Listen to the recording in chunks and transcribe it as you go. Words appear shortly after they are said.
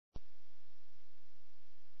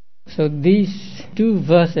So these two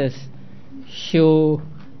verses show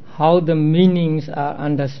how the meanings are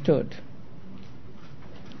understood.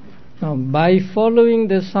 Now, by following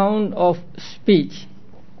the sound of speech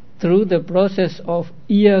through the process of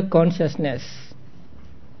ear consciousness,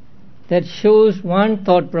 that shows one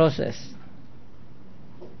thought process.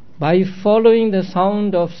 By following the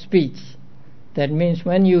sound of speech, that means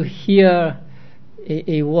when you hear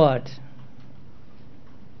a word,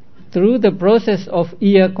 through the process of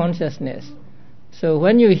ear consciousness. So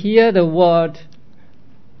when you hear the word,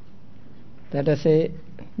 let us say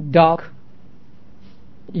dog,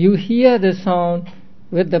 you hear the sound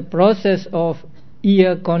with the process of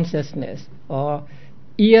ear consciousness, or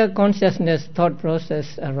ear consciousness thought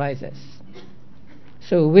process arises.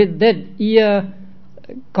 So with that ear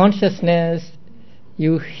consciousness,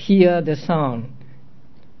 you hear the sound.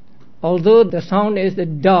 Although the sound is the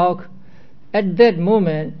dog, at that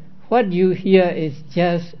moment what you hear is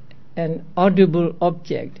just an audible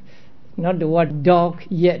object, not the word dog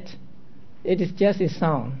yet. It is just a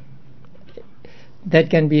sound that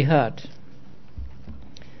can be heard.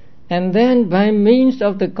 And then by means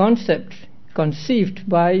of the concept conceived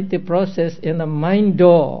by the process in the mind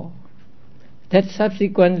door, that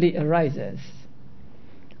subsequently arises.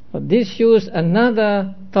 This shows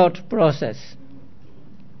another thought process.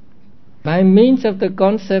 By means of the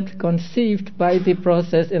concept conceived by the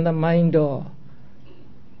process in the mind door.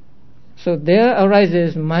 So there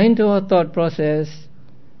arises mind door thought process,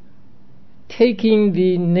 taking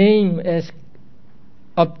the name as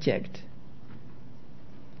object.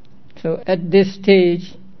 So at this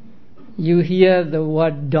stage, you hear the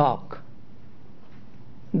word dog.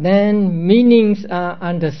 Then meanings are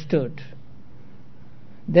understood.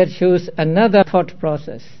 That shows another thought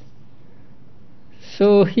process.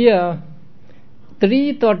 So here,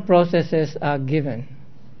 3 thought processes are given.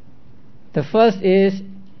 The first is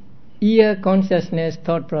ear consciousness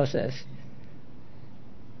thought process.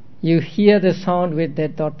 You hear the sound with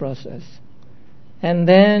that thought process. And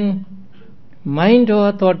then mind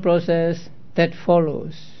or thought process that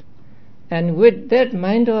follows. And with that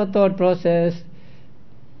mind or thought process,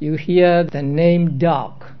 you hear the name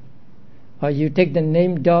dog, or you take the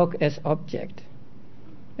name dog as object.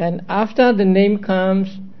 And after the name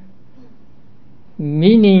comes,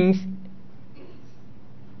 meanings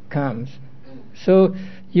comes. So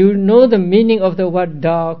you know the meaning of the word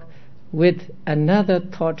dog with another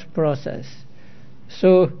thought process.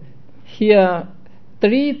 So here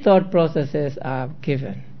 3 thought processes are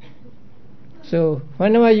given. So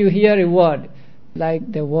whenever you hear a word,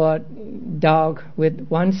 like the word dog with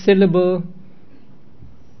 1 syllable,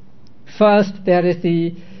 first there is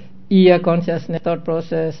the ear consciousness thought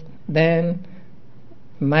process, then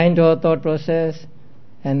mind or thought process,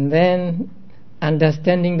 and then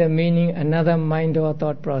understanding the meaning, another mind or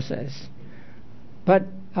thought process. But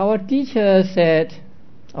our teacher said,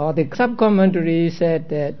 or the sub-commentary said,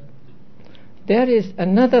 that there is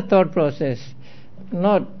another thought process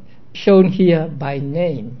not shown here by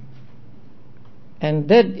name, and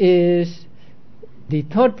that is the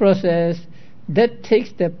thought process that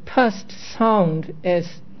takes the past sound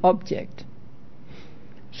as object.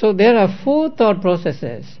 So there are 4 thought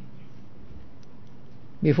processes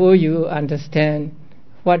before you understand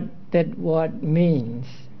what that word means.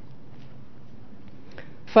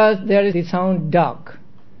 First, there is the sound dog.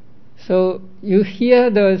 So you hear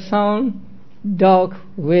the sound dog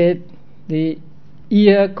with the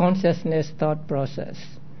ear consciousness thought process.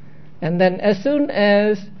 And then as soon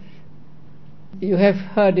as you have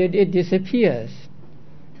heard it, it disappears.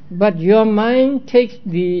 But your mind takes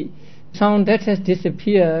the sound that has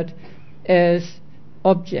disappeared as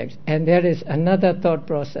object, and there is another thought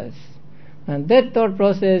process. And that thought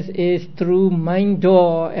process is through mind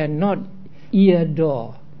door and not ear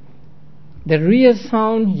door. The real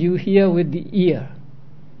sound you hear with the ear.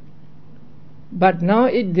 But now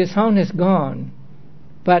the sound has gone,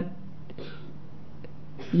 but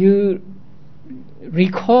you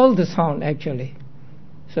recall the sound actually.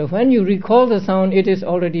 So when you recall the sound, it is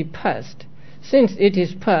already past. Since it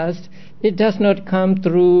is past, it does not come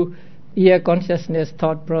through ear consciousness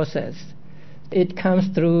thought process. It comes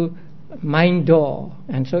through mind door.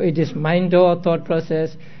 And so it is mind door thought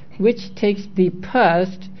process which takes the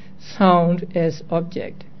past sound as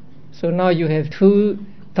object. So now you have 2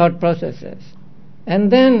 thought processes.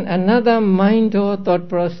 And then another mind or thought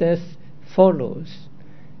process follows.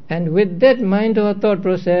 And with that mind or thought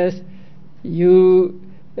process, you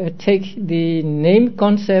take the name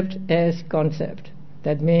concept as concept.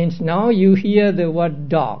 That means now you hear the word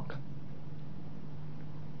dog.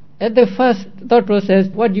 At the first thought process,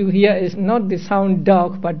 what you hear is not the sound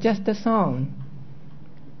dog, but just the sound.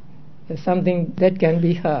 something that can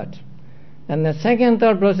be heard. And the second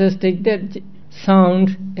thought process takes that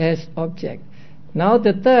sound as object. Now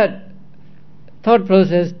the third thought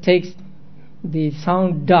process takes the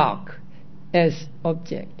sound dark as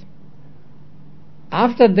object.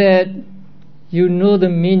 After that, you know the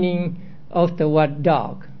meaning of the word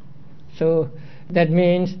dark. So that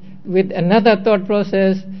means with another thought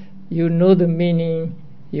process, you know the meaning.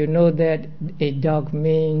 You know that a dog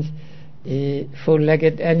means a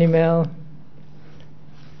four-legged animal.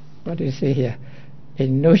 What do you say here? A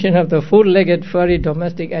notion of the four-legged furry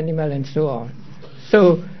domestic animal and so on.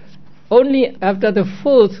 So only after the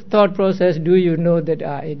fourth thought process do you know that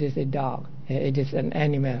it is a dog, it is an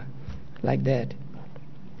animal, like that.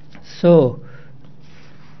 So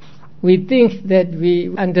we think that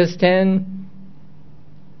we understand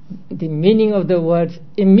the meaning of the words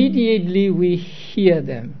immediately we hear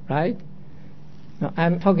them, right? Now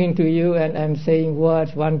I'm talking to you and I'm saying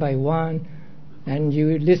words one by one, and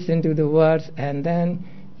you listen to the words and then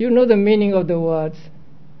you know the meaning of the words.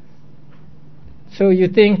 So you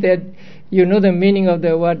think that you know the meaning of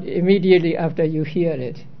the word immediately after you hear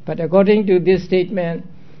it. But according to this statement,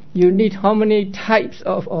 you need how many types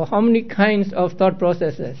of or how many kinds of thought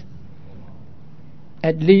processes?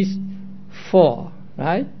 At least 4,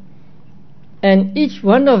 right? And each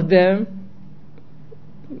one of them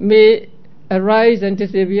may arise and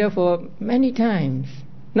disappear for many times,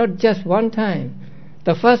 not just one time.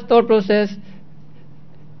 The first thought process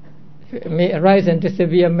may arise and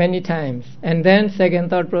disappear many times, and then second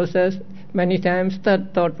thought process many times,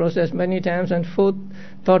 third thought process many times, and fourth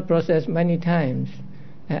thought process many times.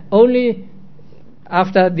 Only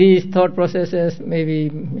after these thought processes, maybe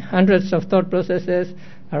hundreds of thought processes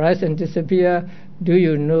arise and disappear, do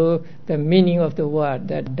you know the meaning of the word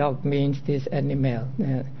that dog means this animal,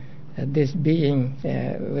 this being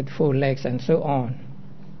with 4 legs and so on.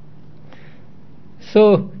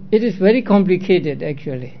 So it is very complicated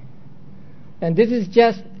actually. And this is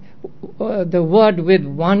just the word with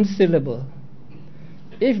 1 syllable.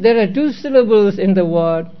 If there are 2 syllables in the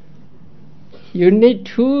word, you need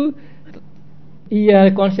 2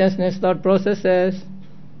 ear consciousness thought processes.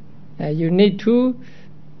 You need 2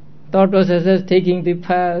 thought processes taking the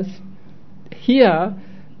path. Here,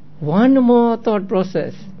 1 more thought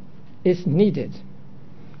process is needed.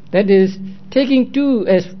 That is, taking 2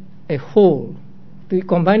 as a whole,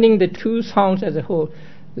 combining the 2 sounds as a whole.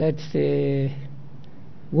 Let's say,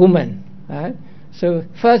 woman. Right? So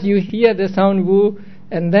first you hear the sound woo,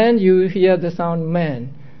 and then you hear the sound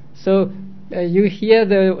man. So you hear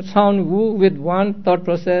the sound woo with 1 thought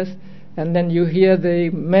process, and then you hear the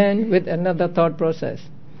man with another thought process.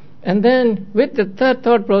 And then with the third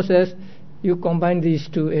thought process, you combine these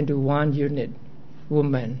 2 into 1 unit,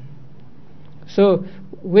 woman. So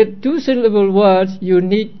with 2-syllable words, you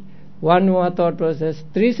need 1 more thought process.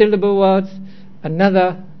 3-syllable words,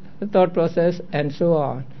 another thought process, and so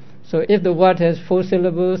on. So if the word has 4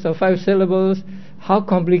 syllables or 5 syllables, how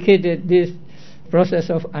complicated this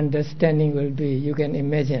process of understanding will be, you can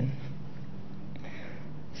imagine.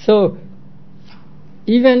 So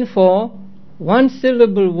even for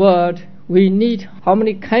 1-syllable word, we need how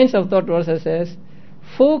many kinds of thought processes?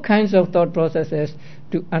 4 kinds of thought processes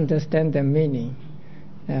to understand the meaning.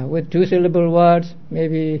 With 2-syllable words,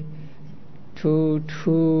 maybe 2,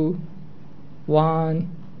 2,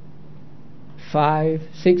 1, 5,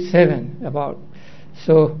 6, 7, about.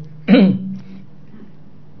 So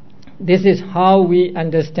this is how we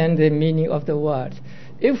understand the meaning of the words.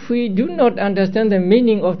 If we do not understand the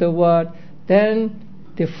meaning of the word, then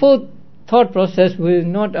the 4th thought process will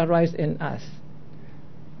not arise in us.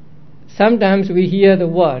 Sometimes we hear the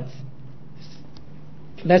words.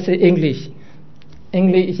 Let's say English.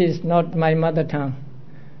 English is not my mother tongue.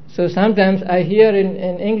 So sometimes I hear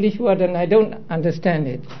an English word and I don't understand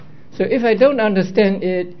it. So if I don't understand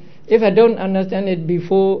it,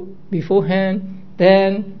 beforehand,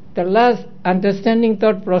 then the last understanding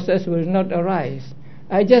thought process will not arise.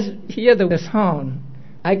 I just hear the sound.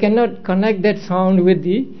 I cannot connect that sound with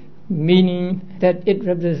the meaning that it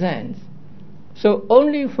represents. So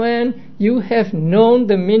only when you have known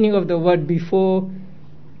the meaning of the word before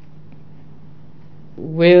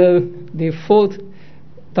will the 4th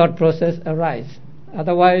thought process arise.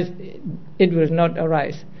 Otherwise, it will not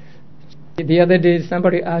arise. The other day,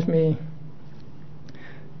 somebody asked me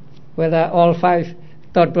whether all 5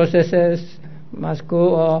 thought processes must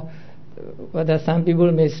go, or whether some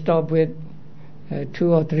people may stop with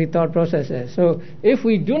 2 or 3 thought processes. So if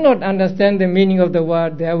we do not understand the meaning of the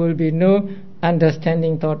word, there will be no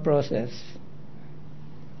understanding thought process.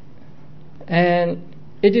 And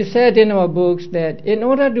it is said in our books that in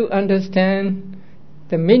order to understand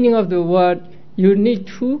the meaning of the word, you need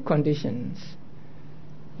two conditions.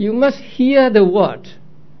 You must hear the word.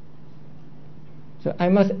 So I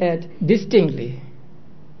must add distinctly.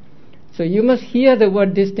 So you must hear the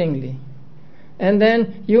word distinctly. And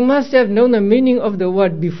then you must have known the meaning of the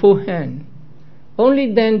word beforehand.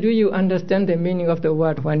 Only then do you understand the meaning of the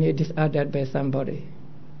word when it is uttered by somebody.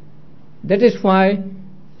 That is why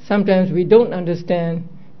sometimes we don't understand,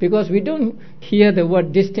 because we don't hear the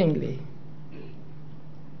word distinctly.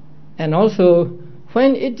 And also,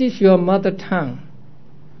 when it is your mother tongue,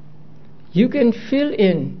 you can fill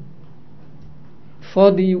in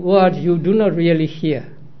for the words you do not really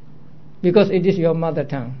hear, because it is your mother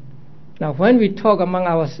tongue. Now, when we talk among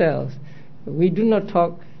ourselves, we do not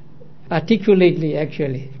talk articulately,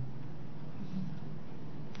 actually.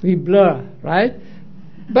 We blur, right?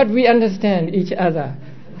 But we understand each other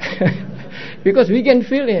because we can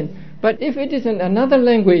fill in. But if it is in another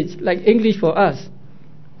language, like English for us,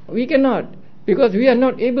 we cannot, because we are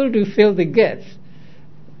not able to fill the gaps,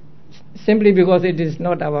 simply because it is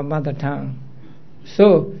not our mother tongue.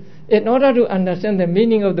 So, in order to understand the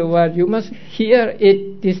meaning of the word, you must hear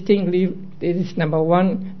it distinctly. This is number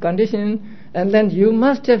one condition. And then you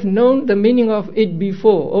must have known the meaning of it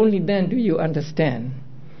before. Only then do you understand.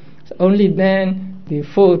 So only then the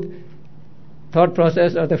fourth thought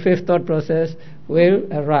process or the fifth thought process will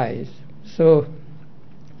arise. So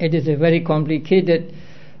it is a very complicated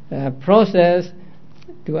process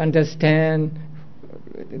to understand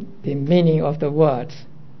the meaning of the words.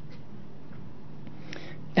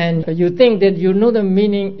 And you think that you know the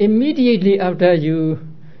meaning immediately after you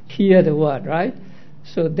hear the word, right?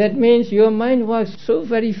 So that means your mind works so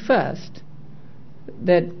very fast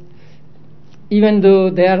that even though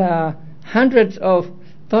there are hundreds of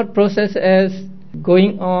thought processes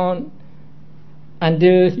going on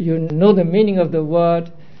until you know the meaning of the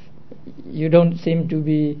word, you don't seem to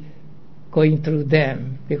be going through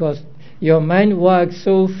them, because your mind works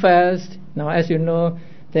so fast. Now, as you know,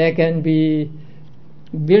 there can be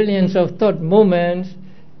billions of thought moments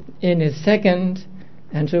in a second.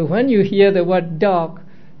 And so when you hear the word dog,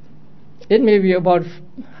 it may be about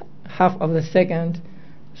half of a second.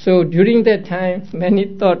 So during that time,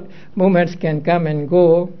 many thought moments can come and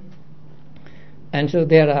go. And so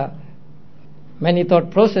there are many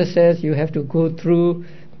thought processes you have to go through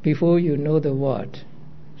before you know the word.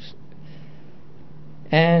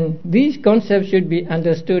 And these concepts should be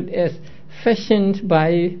understood as fashioned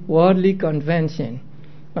by worldly convention.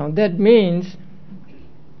 Now that means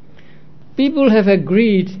people have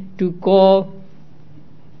agreed to call,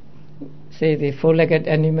 say, the four-legged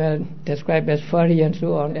animal described as furry and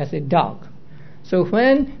so on, as a dog. So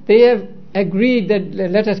when they have agreed that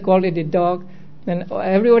let us call it a dog, then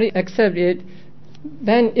everybody accepts it,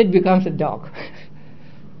 then it becomes a dog.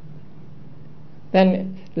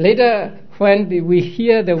 Then later when we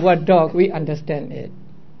hear the word dog, we understand it.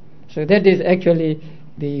 So that is actually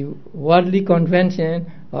the worldly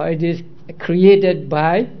convention, or it is created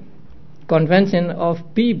by convention of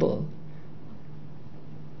people.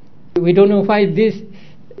 We don't know why this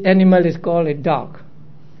animal is called a dog.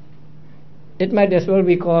 It might as well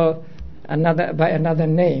be called by another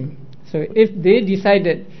name. So if they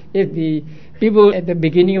decided, if the people at the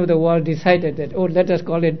beginning of the world decided that, oh, let us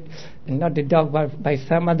call it not a dog but by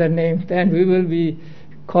some other name, then we will be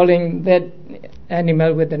calling that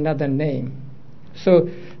animal with another name. So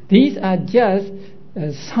these are just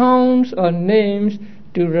sounds or names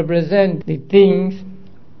to represent the things,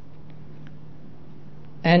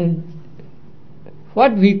 and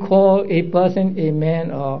what we call a person, a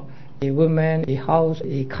man or a woman, a house,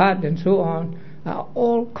 a cat, and so on, are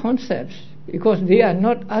all concepts, because they are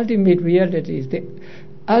not ultimate realities. The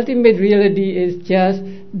ultimate reality is just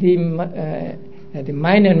the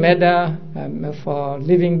mind and matter for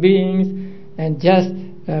living beings, and just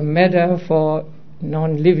matter for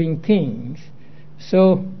non-living things.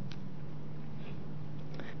 So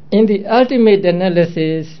in the ultimate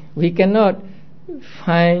analysis, we cannot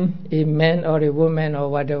find a man or a woman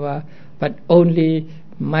or whatever, but only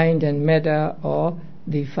mind and matter, or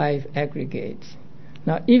the five aggregates.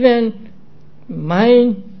 Now even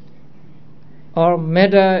mind or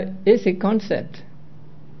matter is a concept.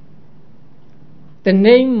 The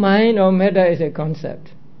name mind or matter is a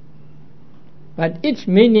concept, but its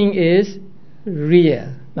meaning is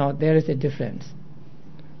real. Now there is a difference.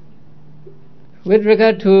 With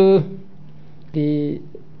regard to the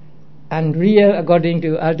unreal, according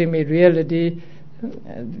to ultimate reality,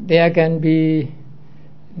 there can be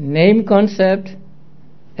name concept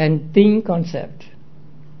and thing concept.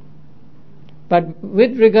 But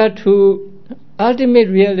with regard to ultimate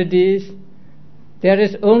realities, there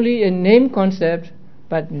is only a name concept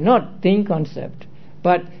but not thing concept,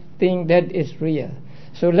 but thing that is real.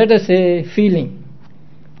 So let us say feeling.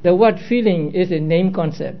 The word feeling is a name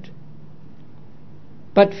concept.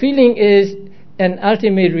 But feeling is an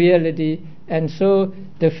ultimate reality, and so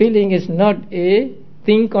the feeling is not a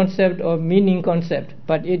thing concept or meaning concept,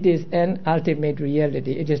 but it is an ultimate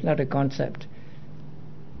reality. It is not a concept.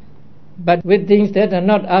 But with things that are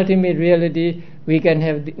not ultimate reality, we can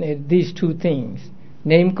have these two things,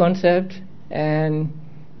 name concept and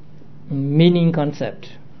meaning concept.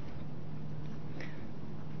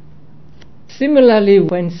 Similarly,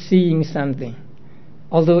 when seeing something,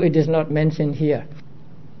 although it is not mentioned here,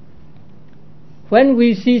 when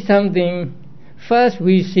we see something, first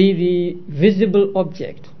we see the visible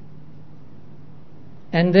object,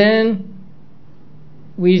 and then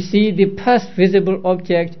we see the past visible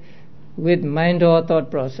object with mind or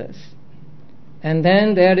thought process. And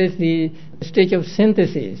then there is the stage of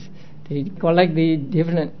synthesis. They collect the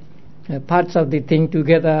different parts of the thing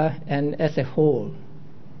together and as a whole.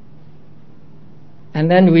 And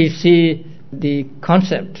then we see the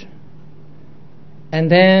concept.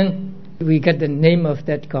 And then we get the name of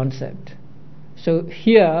that concept. So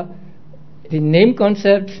here, the name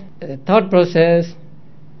concept, thought process,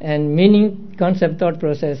 and meaning concept thought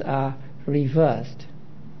process are reversed.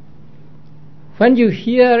 When you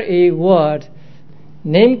hear a word,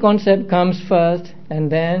 name concept comes first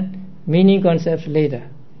and then meaning concepts later.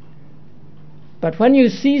 But when you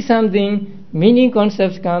see something, meaning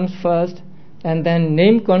concepts comes first and then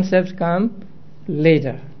name concepts come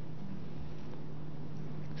later.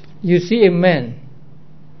 You see a man.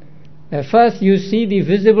 First you see the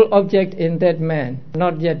visible object in that man,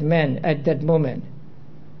 not yet man at that moment.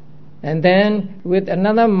 And then with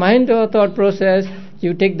another mind or thought process,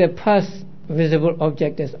 you take the past visible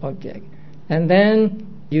object as object. And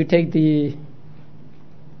then you take the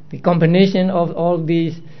combination of all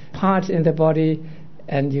these parts in the body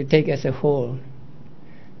and you take as a whole.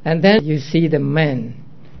 And then you see the man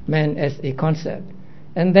as a concept.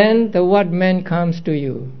 And then the word man comes to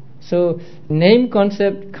you. So name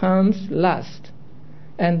concept comes last.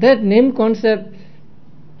 And that name concept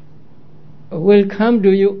will come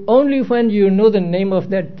to you only when you know the name of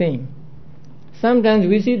that thing. Sometimes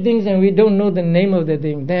we see things and we don't know the name of the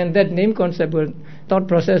thing. Then that name concept, thought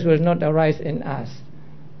process will not arise in us.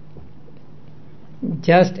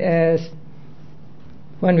 Just as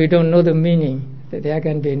when we don't know the meaning, that there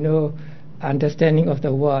can be no understanding of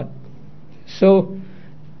the word. So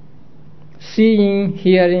seeing,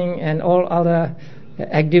 hearing, and all other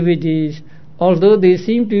activities, although they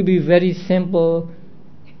seem to be very simple,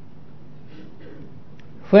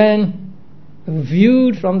 when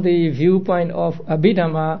viewed from the viewpoint of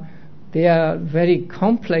Abhidhamma, they are very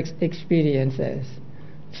complex experiences.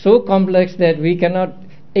 So complex that we cannot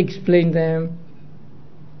explain them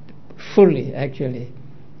fully, actually.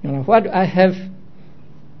 What I have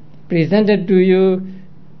presented to you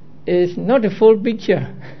is not a full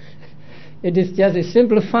picture. It is just a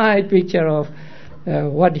simplified picture of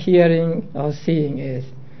what hearing or seeing is.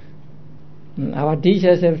 Our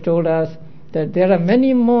teachers have told us that there are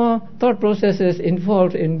many more thought processes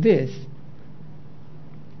involved in this.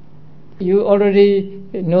 You already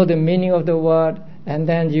know the meaning of the word, and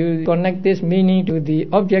then you connect this meaning to the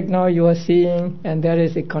object now you are seeing, and there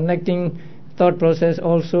is a connecting thought process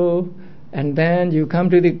also, and then you come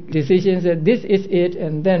to the decisions that this is it,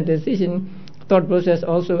 and then decision thought process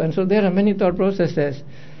also, and so there are many thought processes,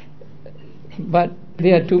 but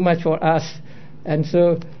they are too much for us, and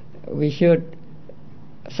so we should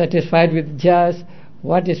satisfied with just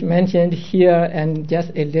what is mentioned here and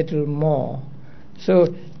just a little more. So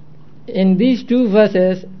in these two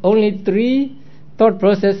verses, only 3 thought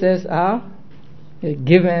processes are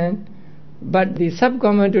given, but the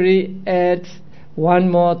sub-commentary adds 1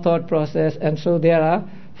 more thought process, and so there are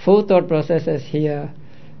 4 thought processes here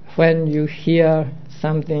when you hear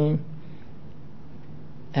something.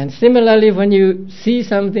 And similarly, when you see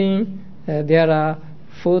something, there are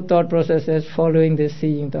 4 thought processes following the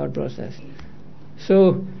seeing thought process.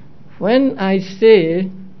 So when I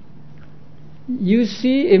say you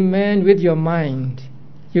see a man with your mind,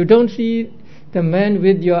 you don't see the man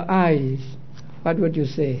with your eyes, what would you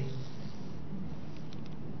say?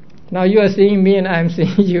 Now you are seeing me and I am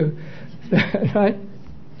seeing you, right?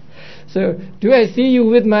 So do I see you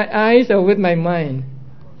with my eyes or with my mind?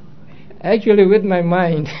 Actually with my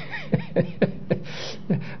mind.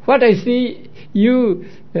 What I see you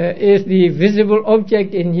is the visible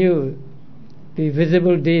object in you, the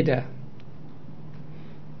visible data.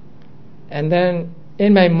 And then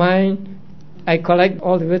in my mind, I collect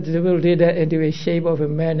all the visible data into a shape of a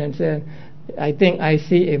man and say, I think I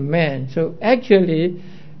see a man. So actually,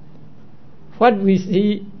 what we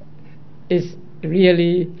see is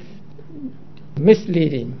really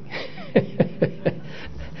misleading.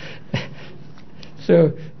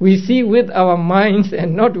 So we see with our minds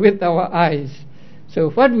and not with our eyes. So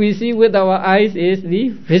what we see with our eyes is the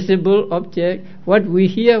visible object. What we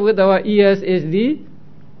hear with our ears is the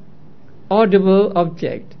audible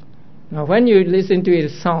object. Now when you listen to a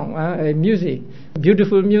song, a music,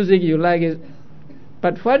 beautiful music, you like it,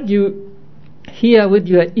 but what you hear with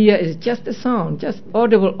your ear is just a sound, just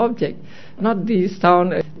audible object, not the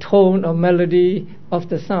sound, tone or melody of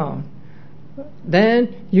the sound.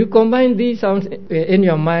 Then you combine these sounds in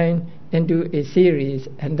your mind into a series,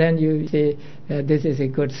 and then you say, this is a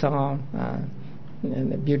good song,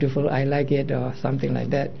 and beautiful, I like it, or something like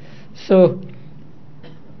that. So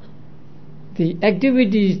the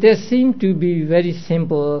activities that seem to be very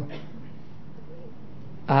simple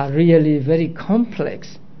are really very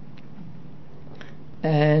complex,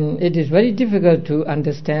 and it is very difficult to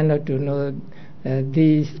understand or to know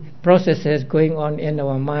these processes going on in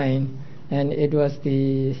our mind. And it was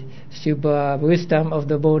the super wisdom of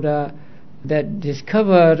the Buddha that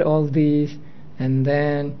discovered all these and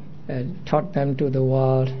then taught them to the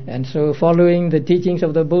world. And so following the teachings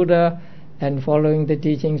of the Buddha and following the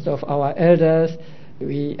teachings of our elders,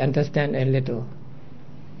 we understand a little.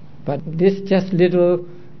 But this just little,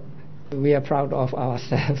 we are proud of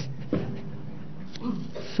ourselves.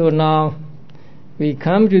 So now we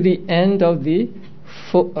come to the end of the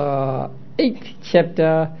 8th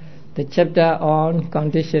chapter, the chapter on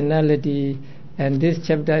conditionality, and this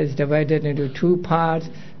chapter is divided into 2 parts,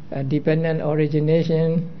 dependent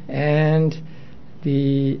origination and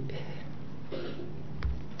the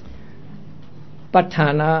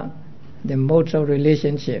patthana, the modes of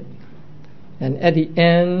relationship. And at the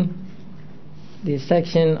end, the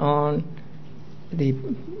section on the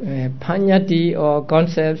panyati or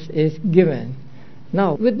concepts is given.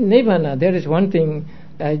 Now with Nibbana, there is one thing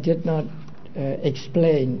I did not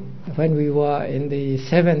explain when we were in the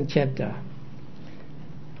 7th chapter.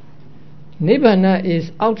 Nibbana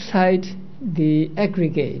is outside the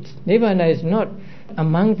aggregates. Nibbana is not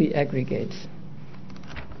among the aggregates.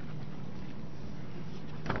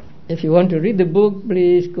 If you want to read the book,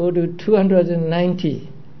 please go to 290.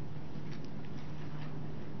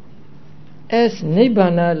 As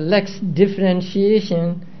Nibbana lacks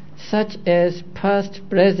differentiation such as past,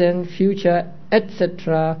 present, future,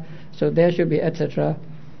 etc., so there should be etc.,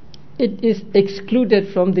 it is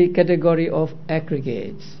excluded from the category of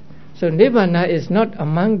aggregates. So Nibbana is not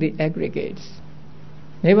among the aggregates.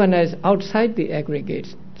 Nibbana is outside the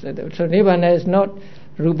aggregates. So Nibbana is not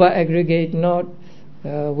Rupa aggregate, not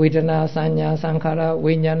Vedana, Sanya, Sankhara,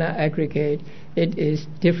 Vijnana aggregate. It is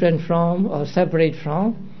different from or separate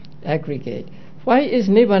from aggregate. Why is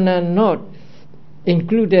Nibbana not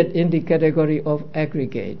included in the category of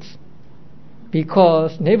aggregates?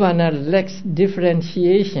 Because Nibbana lacks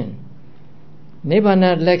differentiation.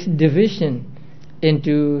 Nibbana lacks division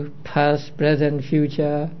into past, present,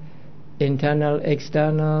 future, internal,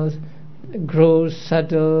 externals, gross,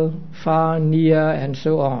 subtle, far, near, and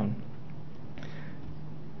so on.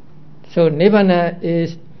 So Nibbana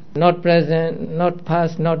is not present, not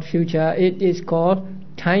past, not future. It is called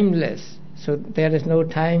timeless. So there is no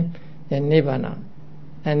time in Nibbana.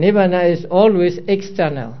 And Nibbana is always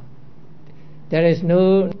external. There is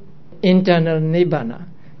no internal Nibbana.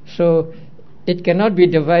 So it cannot be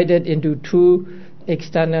divided into 2,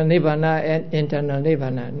 external Nibbana and internal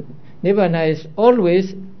Nibbana. Nibbana is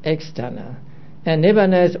always external. And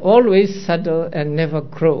Nibbana is always subtle and never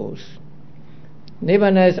grows.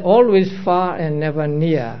 Nibbana is always far and never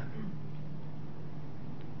near.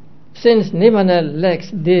 Since Nibbana lacks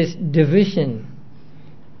this division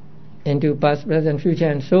into past, present, future,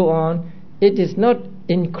 and so on, it is not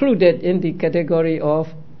included in the category of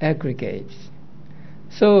aggregates.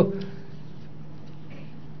 So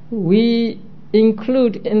we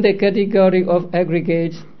include in the category of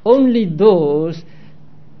aggregates only those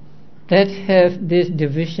that have this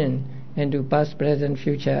division into past, present,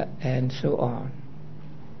 future, and so on.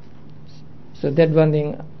 So that one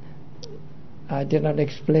thing I did not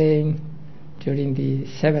explain during the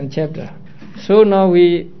 7th chapter. So now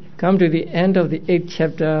we come to the end of the 8th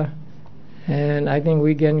chapter, and I think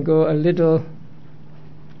we can go a little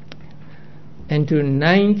into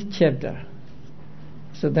 9th chapter.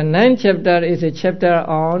 So the 9th chapter is a chapter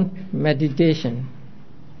on meditation.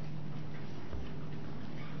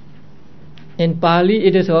 In Pali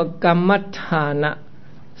it is called Kammatthana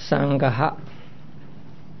Saṅgaha.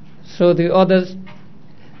 So the authors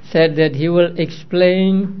said that he will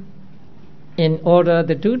explain in order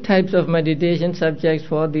the two types of meditation subjects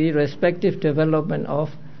for the respective development of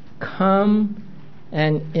calm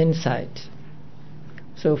and insight.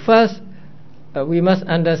 So first, we must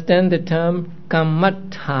understand the term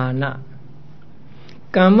kammatthana.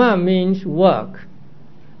 Kama means work.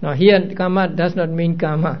 Now here, kama does not mean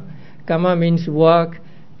kama. Kama means work,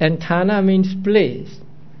 and thana means place.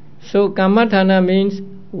 So kammatthana means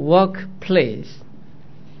workplace,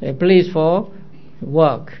 a place for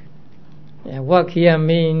work. Work here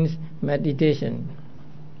means meditation.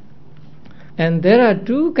 And there are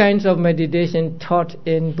two kinds of meditation taught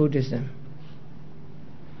in Buddhism: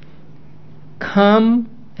 calm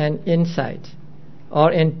and insight,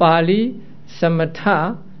 or in Pali,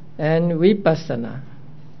 Samatha and Vipassana.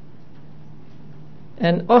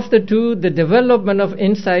 And of the two, the development of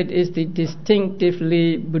insight is the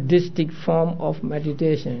distinctively Buddhistic form of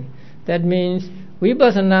meditation. That means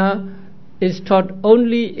Vipassana is taught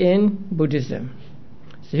only in Buddhism.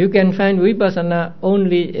 So you can find Vipassana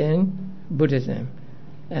only in Buddhism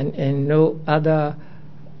and in no other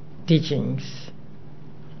teachings.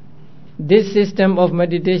 This system of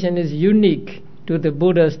meditation is unique to the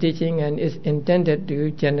Buddha's teaching and is intended to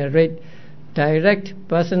generate direct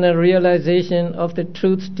personal realization of the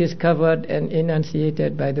truths discovered and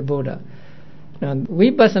enunciated by the Buddha. Now,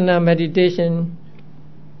 Vipassana meditation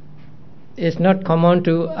is not common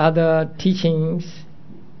to other teachings,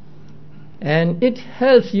 and it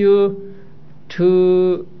helps you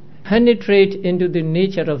to penetrate into the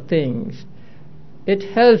nature of things. It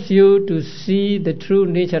helps you to see the true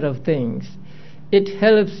nature of things. It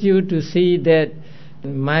helps you to see that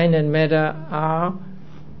mind and matter are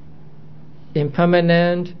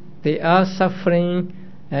impermanent, they are suffering,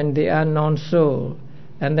 and they are non-soul.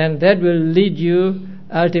 And then that will lead you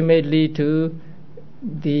ultimately to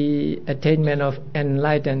the attainment of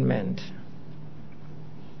enlightenment.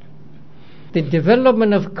 The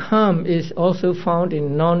development of calm is also found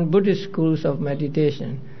in non-Buddhist schools of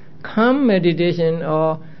meditation. Calm meditation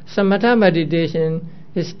or Samatha meditation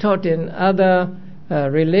is taught in other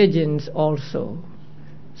religions also.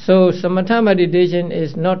 So Samatha meditation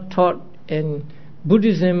is not taught in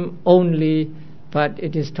Buddhism only, but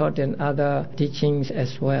it is taught in other teachings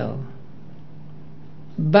as well.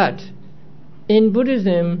 But in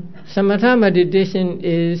Buddhism, Samatha meditation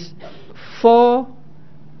is for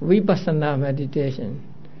Vipassana meditation.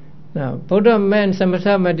 Now, Buddha meant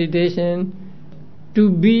Samatha meditation to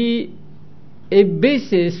be a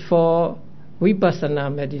basis for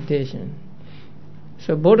Vipassana meditation.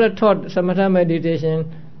 So Buddha taught Samatha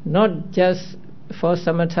meditation not just for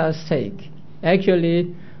Samatha's sake.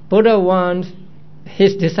 Actually, Buddha wants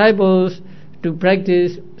his disciples to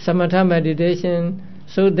practice Samatha meditation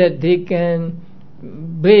so that they can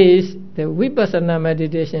base the Vipassana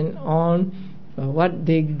meditation on what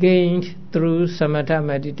they gained through Samatha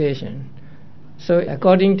meditation. So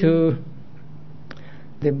according to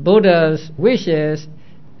the Buddha's wishes,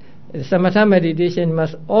 Samatha meditation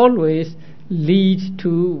must always lead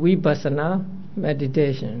to Vipassana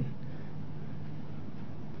meditation.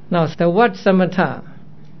 Now, the word Samatha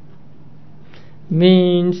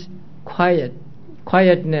means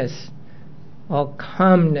quietness or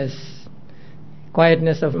calmness,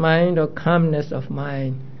 quietness of mind or calmness of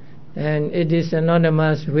mind, and it is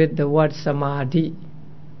synonymous with the word samadhi.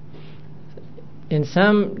 In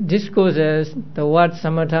some discourses, the word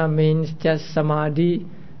samatha means just samadhi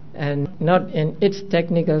and not in its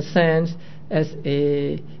technical sense as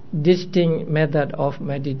a distinct method of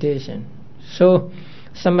meditation. So,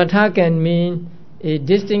 samatha can mean a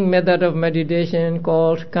distinct method of meditation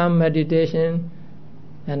called calm meditation,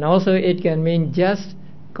 and also it can mean just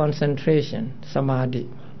concentration, samadhi.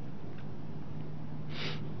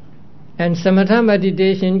 And samatha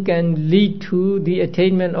meditation can lead to the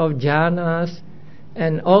attainment of jhanas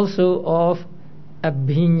and also of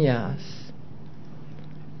abhinyas.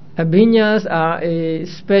 Abhinyas are a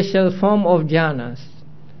special form of jhanas.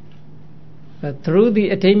 But through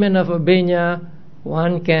the attainment of abhinya,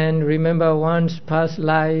 one can remember one's past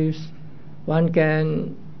lives, one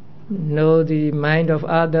can know the mind of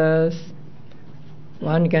others,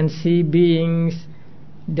 one can see beings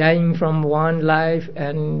dying from one life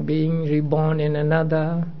and being reborn in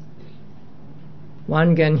another.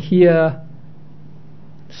 One can hear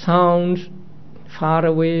sounds far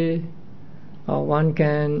away, or one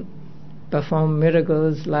can perform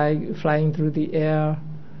miracles like flying through the air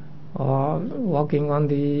or walking on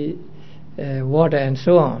the water and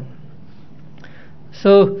so on.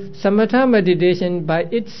 So samatha meditation by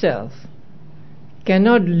itself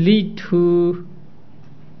cannot lead to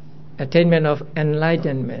attainment of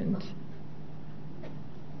enlightenment.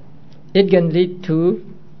 It can lead to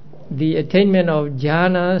the attainment of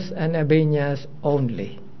jhanas and abhiññas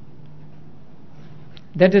only.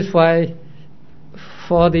 That is why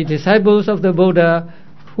for the disciples of the Buddha,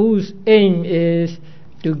 whose aim is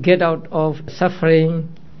to get out of suffering,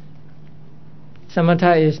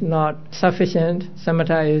 samatha is not sufficient,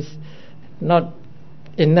 samatha is not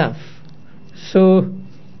enough. So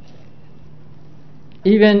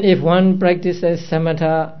even if one practices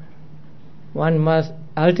samatha, one must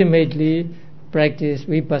ultimately practice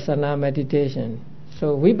vipassana meditation.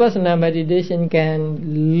 So vipassana meditation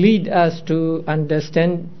can lead us to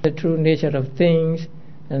understand the true nature of things,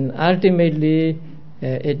 and ultimately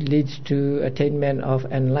it leads to attainment of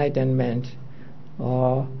enlightenment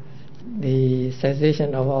or the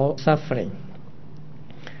cessation of all suffering.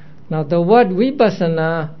 Now the word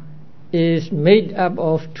vipassana is made up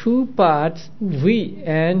of two parts, vi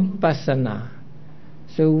and passana.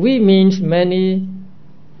 So vi means many,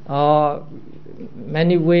 or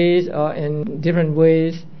many ways, or in different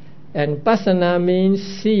ways, and passana means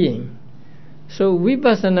seeing. So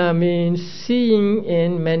vipassana means seeing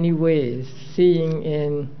in many ways, seeing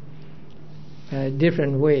in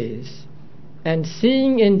different ways. And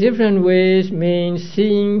seeing in different ways means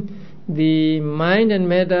seeing the mind and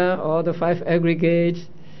matter, or the five aggregates,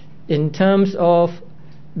 in terms of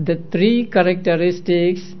the three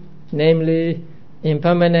characteristics, namely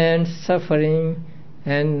impermanence, suffering,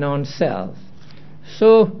 and non-self.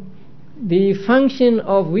 So the function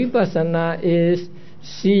of vipassana is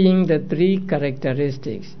seeing the three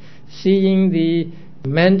characteristics, seeing the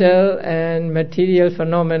mental and material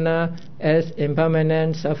phenomena as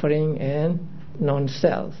impermanent, suffering, and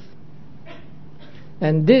non-self.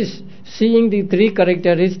 And this, seeing the three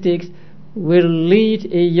characteristics, will lead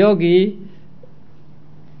a yogi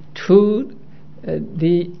to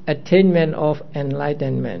the attainment of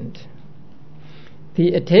enlightenment.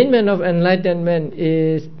 The attainment of enlightenment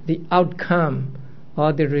is the outcome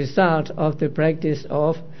or the result of the practice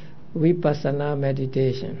of vipassana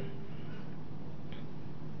meditation.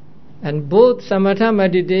 And both samatha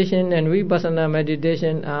meditation and vipassana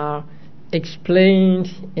meditation are explained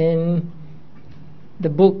in the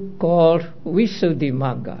book called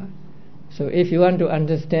Visuddhimagga. So if you want to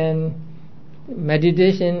understand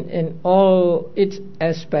meditation in all its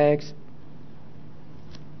aspects,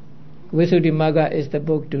 Visuddhimagga is the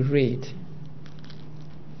book to read.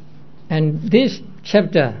 And this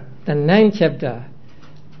chapter, the 9th chapter,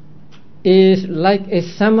 is like a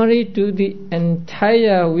summary to the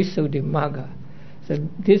entire Visuddhimagga. So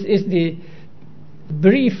this is the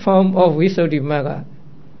brief form of Visuddhimagga,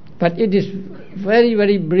 but it is very,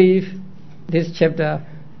 very brief. This chapter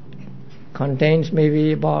contains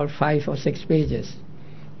maybe about 5 or 6 pages,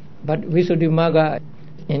 but Visuddhimagga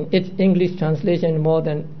in its English translation more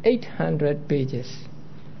than 800 pages.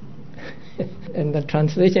 And the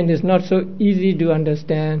translation is not so easy to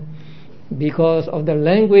understand because of the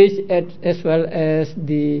language as well as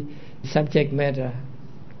the subject matter.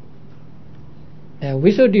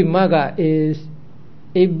 Visuddhimagga is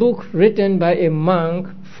a book written by a monk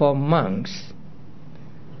for monks.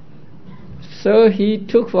 So he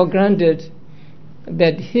took for granted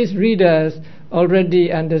that his readers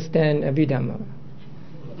already understand Abhidhamma.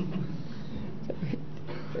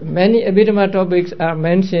 Many Abhidhamma topics are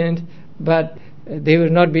mentioned, but they will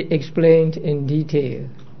not be explained in detail.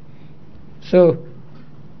 So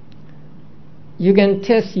you can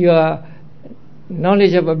test your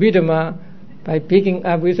knowledge of Abhidhamma by picking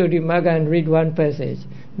up Visuddhimagga and read one passage.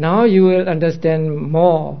 Now you will understand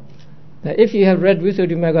more. Now if you have read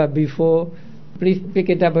Visuddhimagga before, please pick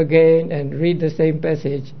it up again and read the same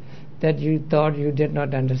passage that you thought you did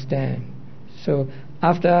not understand. So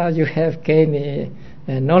after you have gained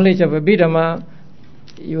a knowledge of Abhidhamma,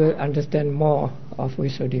 you will understand more of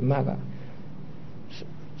Visuddhimagga.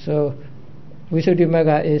 So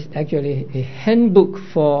Visuddhimagga is actually a handbook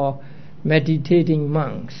for meditating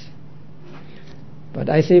monks. But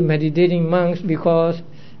I say meditating monks because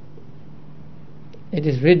it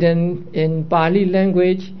is written in Pali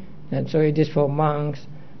language, and so it is for monks.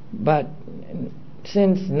 But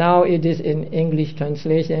since now it is in English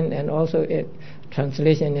translation and also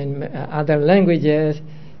translation in other languages,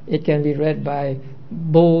 it can be read by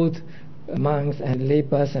both monks and lay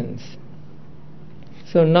persons.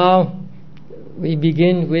 So now we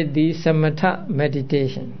begin with the Samatha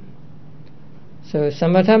meditation. So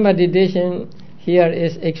Samatha meditation here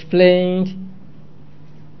is explained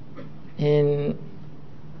in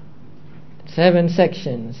 7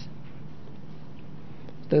 sections.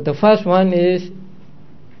 So the first one is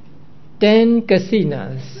 10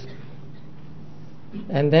 kasinas,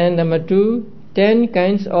 and then number 2, 10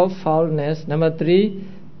 kinds of foulness, number 3,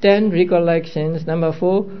 10 recollections, number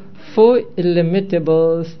 4, 4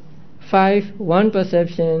 illimitables, 5 one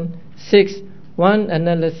perception, 6 one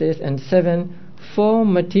analysis, and 7 4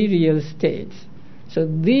 material states. So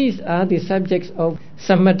these are the subjects of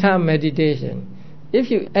Samatha meditation. If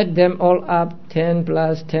you add them all up, 10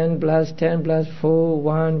 plus 10 plus 10 plus 4,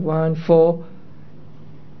 1, 1, 4,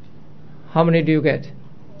 how many do you get?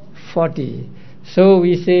 40. So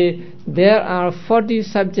we say there are 40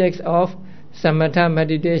 subjects of Samatha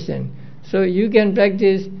meditation. So you can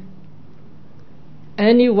practice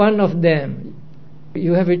any one of them.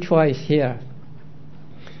 You have a choice here.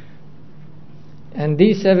 And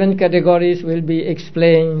these 7 categories will be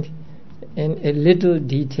explained in a little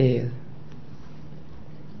detail.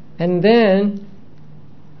 And then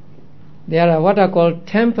there are what are called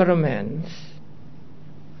temperaments.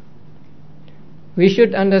 We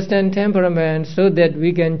should understand temperaments so that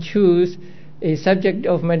we can choose a subject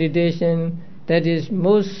of meditation that is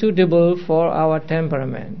most suitable for our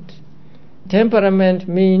temperament. Temperament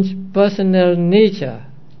means personal nature,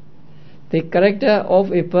 the character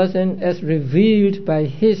of a person as revealed by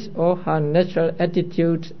his or her natural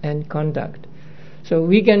attitudes and conduct. So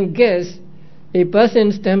we can guess a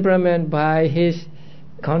person's temperament by his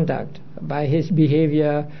conduct, by his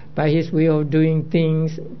behavior, by his way of doing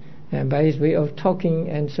things, and by his way of talking,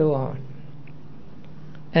 and so on.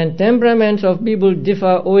 And temperaments of people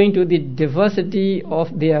differ owing to the diversity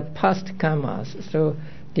of their past karmas. So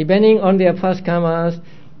depending on their past karmas,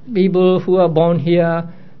 people who are born here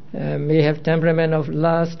may have temperament of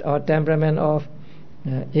lust or temperament of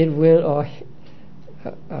ill will or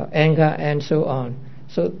anger, and so on.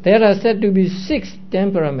 So there are said to be 6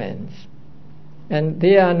 temperaments, and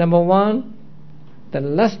they are: number 1, the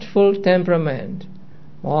lustful temperament,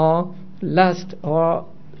 or lust or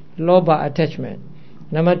lobha attachment.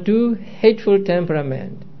 Number 2, hateful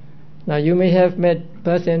temperament. Now you may have met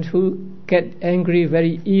persons who get angry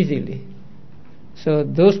very easily. So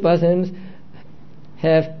those persons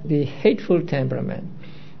have the hateful temperament.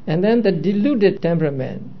 And then the deluded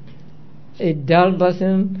temperament, a dull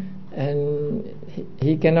person, and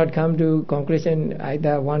he cannot come to conclusion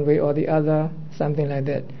either one way or the other, something like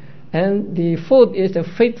that. And the 4th is the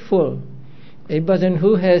faithful, a person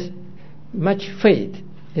who has much faith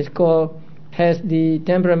is called, has the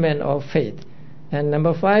temperament of faith. And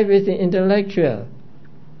number 5 is the intellectual.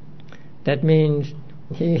 That means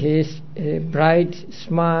he is bright,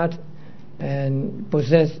 smart, and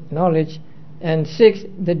possess knowledge. And 6,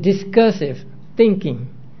 the discursive, thinking.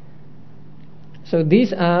 So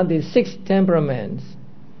these are the 6 temperaments.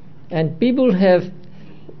 And people have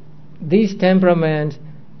these temperaments.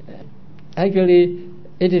 Actually,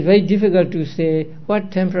 it is very difficult to say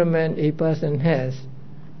what temperament a person has.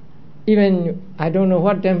 Even I don't know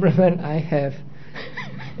what temperament I have.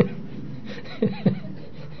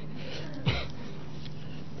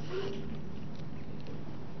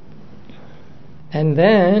 And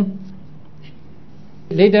then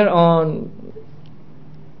later on,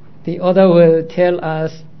 the author will tell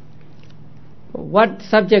us what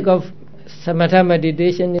subject of Samatha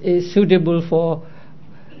meditation is suitable for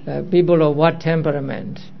people of what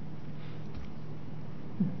temperament.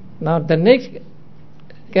 Now the next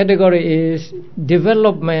category is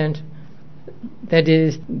development, that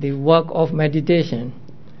is the work of meditation.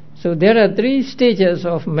 So there are 3 stages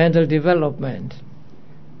of mental development: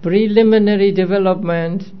 preliminary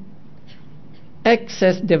development,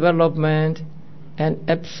 access development, and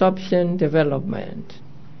absorption development.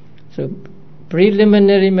 So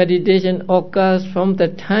preliminary meditation occurs from the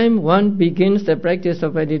time one begins the practice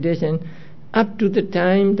of meditation up to the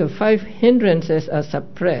time the 5 hindrances are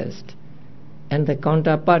suppressed and the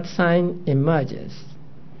counterpart sign emerges.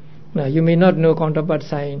 Now you may not know counterpart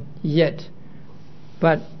sign yet,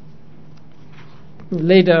 but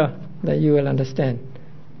later that you will understand.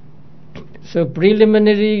 So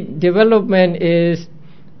preliminary development is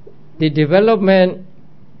the development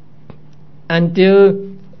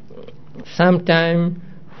until some time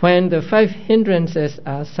when the 5 hindrances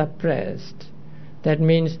are suppressed. That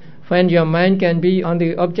means when your mind can be on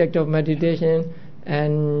the object of meditation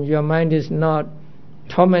and your mind is not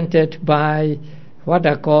tormented by what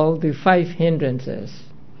are called the 5 hindrances: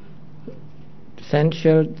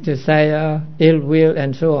 sensual desire, ill will,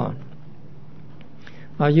 and so on.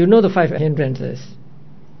 Now you know the 5 hindrances.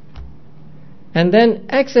 And then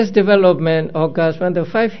access development occurs when the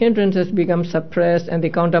 5 hindrances become suppressed and the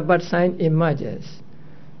counterpart sign emerges.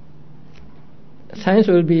 Signs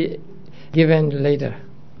will be given later.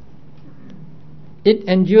 It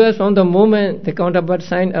endures from the moment the counterpart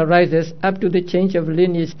sign arises up to the change of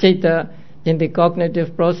lineage theta in the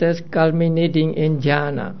cognitive process culminating in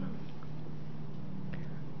jhana.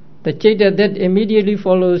 The chitta that immediately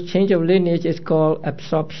follows change of lineage is called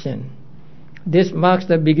absorption. This marks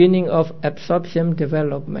the beginning of absorption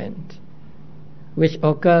development, which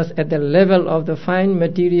occurs at the level of the fine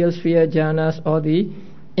material sphere jhanas or the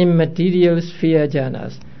immaterial sphere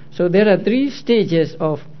jhanas. So there are 3 stages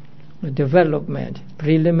of development: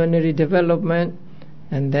 preliminary development,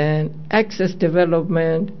 and then access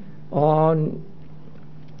development, or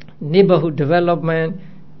neighborhood development,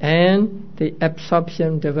 and the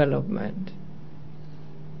absorption development.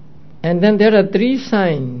 And then there are 3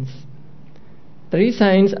 signs. 3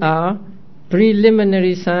 signs are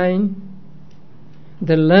preliminary sign,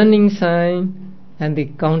 the learning sign, and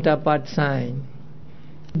the counterpart sign.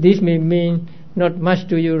 This may mean not much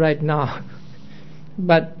to you right now,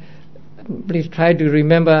 but please try to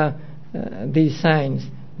remember these signs.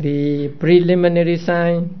 The preliminary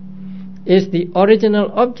sign is the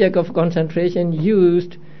original object of concentration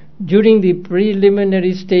used during the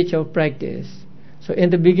preliminary stage of practice. So in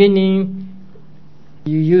the beginning,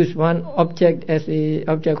 you use one object as the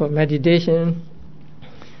object of meditation,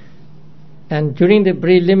 and during the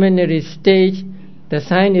preliminary stage, the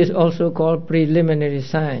sign is also called preliminary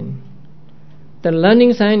sign. The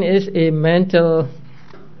learning sign is a mental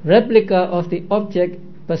replica of the object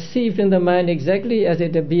perceived in the mind exactly as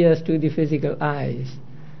it appears to the physical eyes.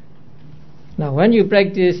 Now, when you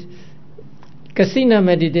practice kasina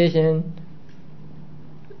meditation,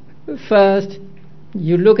 first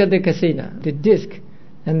you look at the kasina, the disc,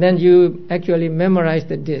 and then you actually memorize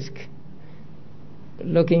the disc,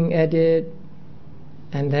 looking at it,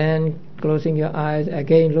 and then closing your eyes,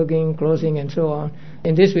 again looking, closing, and so on.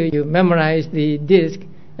 In this way, you memorize the disc,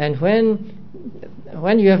 and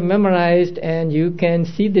when you have memorized and you can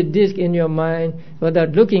see the disc in your mind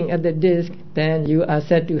without looking at the disc, then you are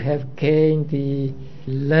said to have gained the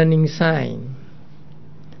learning sign.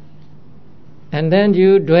 And then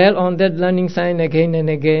you dwell on that learning sign again and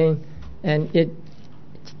again, and it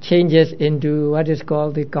changes into what is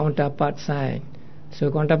called the counterpart sign. So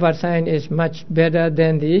counterpart sign is much better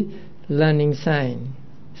than the learning sign.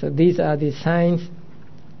 So these are the signs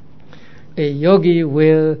a yogi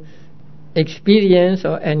will experience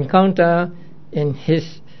or encounter in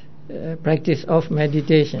his practice of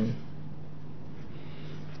meditation.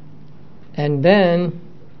 And then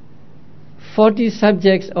 40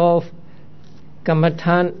 subjects of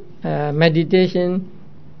Kammathan meditation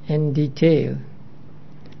in detail.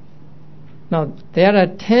 Now there are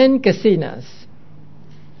 10 kasinas,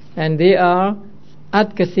 and they are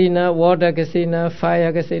earth kasina, water kasina,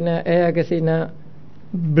 fire kasina, air kasina,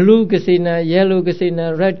 blue kasina, yellow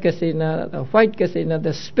kasina, red kasina, the white kasina,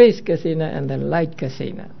 the space kasina, and the light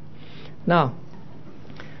kasina. Now,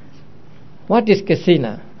 what is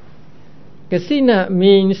kasina? Kasina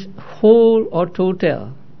means whole or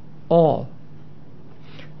total, all.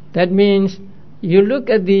 That means you look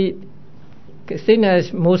at the kasina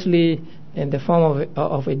is mostly in the form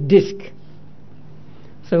of a disc.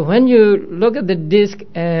 So when you look at the disc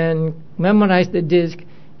and memorize the disc,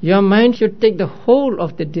 your mind should take the whole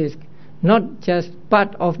of the disc, not just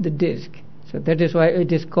part of the disc. So that is why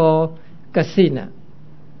it is called kasina.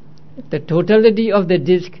 The totality of the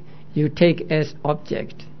disc you take as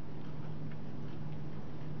object.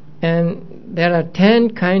 And there are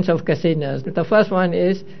 10 kinds of kasinas. The first one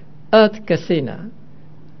is earth kasina,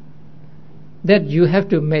 that you have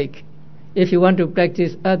to make. If you want to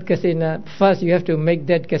practice earth kasina, first you have to make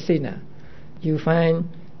that kasina. You find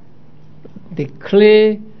the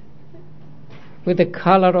clay with the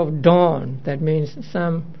color of dawn, that means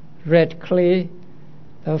some red clay.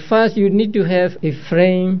 First you need to have a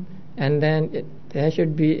frame, and then there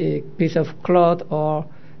should be a piece of cloth or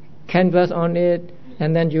canvas on it,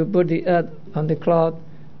 and then you put the earth on the cloth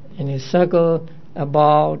in a circle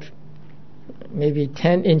about maybe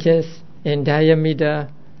 10 inches in diameter,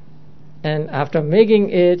 and after making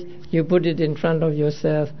it, you put it in front of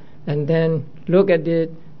yourself and then look at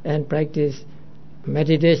it and practice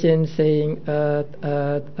meditation, saying earth,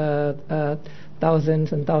 earth, earth, earth,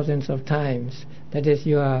 thousands and thousands of times. That is,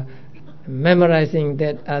 you are memorizing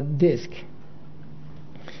that earth disc.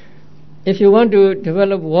 If you want to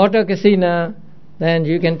develop water kasina, then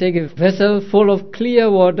you can take a vessel full of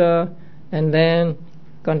clear water and then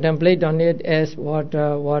contemplate on it as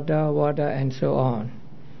water, water, water, and so on.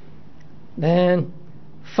 Then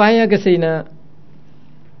fire kasina,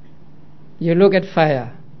 you look at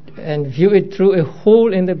fire and view it through a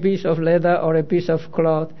hole in the piece of leather or a piece of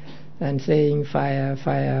cloth and saying fire,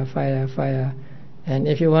 fire, fire, fire. And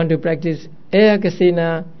if you want to practice air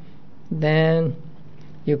kasina, then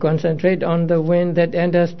you concentrate on the wind that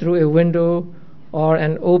enters through a window or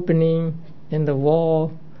an opening in the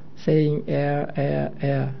wall, saying air, air,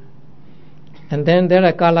 air. And then there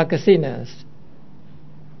are color kasinas.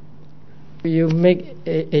 You make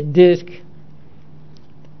a disc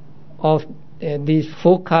of these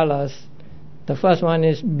 4 colors. The first one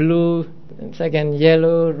is blue, second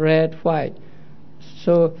yellow, red, white.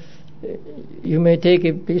 So you may take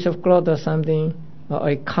a piece of cloth or something, or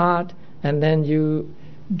a card, and then you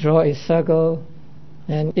draw a circle.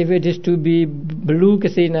 And if it is to be blue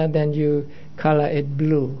kasina, then you color it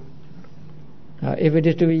blue. If it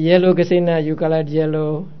is to be yellow kasina, you color it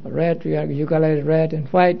yellow. Red, you color it red, and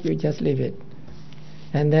white, you just leave it.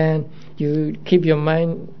 And then you keep your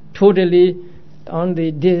mind totally on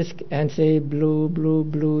the disc and say blue, blue,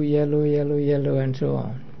 blue, yellow, yellow, yellow, and so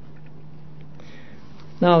on.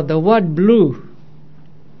 Now the word blue,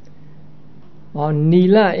 or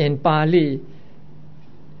nila in Pali,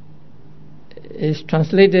 is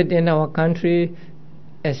translated in our country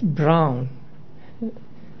as brown.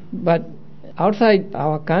 But outside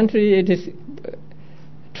our country it is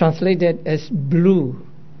translated as blue.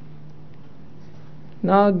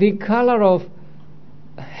 Now the color of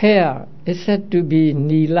hair is said to be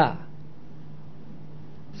nila.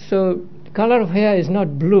 So the color of hair is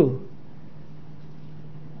not blue.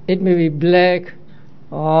 It may be black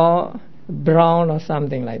or brown or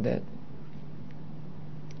something like that.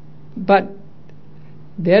 But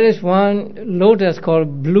there is one lotus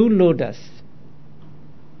called blue lotus,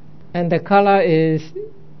 and the color is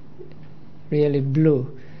really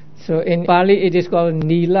blue. So in Pali it is called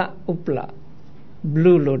Nila Upla,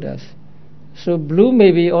 blue lotus. So blue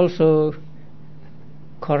may be also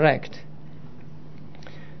correct.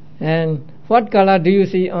 And what color do you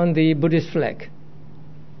see on the Buddhist flag?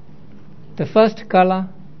 The first color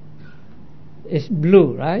is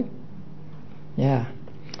blue, right? Yeah.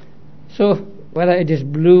 So whether it is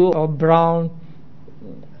blue or brown,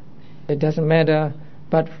 it doesn't matter.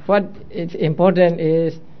 But what is important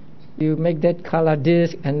is you make that color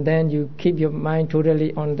disc, and then you keep your mind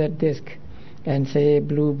totally on that disc and say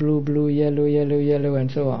blue, blue, blue, yellow, yellow, yellow, and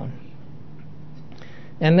so on.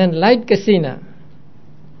 And then light kasina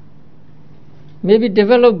may be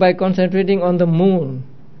developed by concentrating on the moon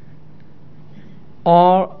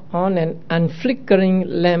or on an unflickering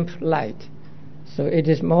lamp light. So it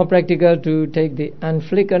is more practical to take the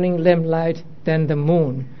unflickering lamp light than the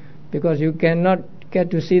moon, because you cannot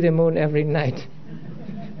get to see the moon every night.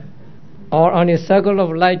 Or on a circle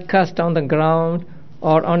of light cast on the ground,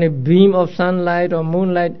 or on a beam of sunlight or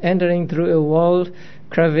moonlight entering through a wall,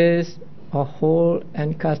 crevice, or hole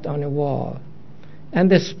and cast on a wall.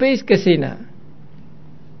 And the space kasina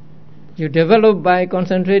you develop by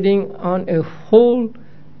concentrating on a hole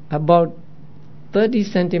about 30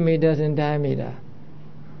 centimeters in diameter.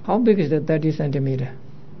 How big is the 30 centimeter?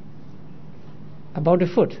 About a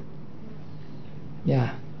foot.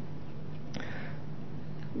 Yeah.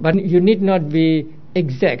 But you need not be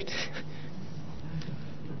exact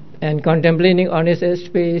and contemplating on it as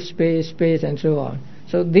space, space, space, and so on.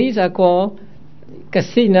 So these are called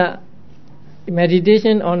kasina.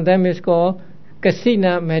 Meditation on them is called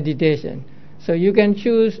kasina meditation. So you can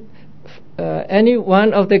choose any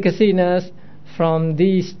one of the kasinas from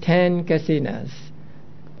these 10 kasinas: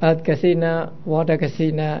 earth kasina, water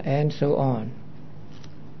kasina, and so on.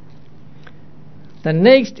 The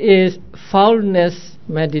next is foulness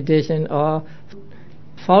meditation, or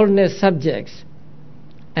foulness subjects,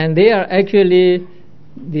 and they are actually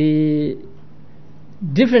the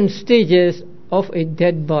different stages of a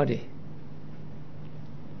dead body.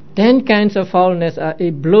 10 kinds of foulness are a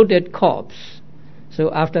bloated corpse.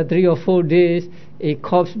 So after 3 or 4 days, a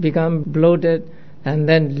corpse becomes bloated, and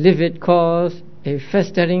then livid corpse, a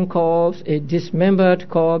festering corpse, a dismembered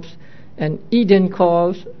corpse, an eaten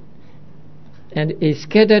corpse, and a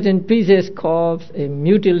scattered in pieces corpse, a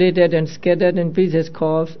mutilated and scattered in pieces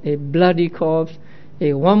corpse, a bloody corpse,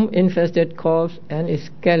 a worm-infested corpse, and a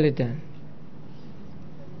skeleton.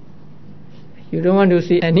 You don't want to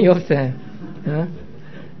see any of them. Huh?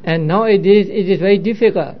 And nowadays it is very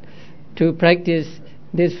difficult to practice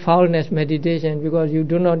this foulness meditation, because you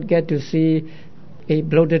do not get to see a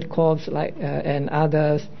bloated corpse like and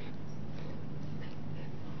others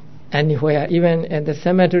anywhere. Even at the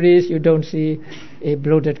cemeteries you don't see a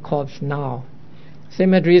bloated corpse now.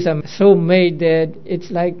 Cemeteries are so made that it's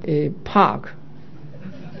like a park.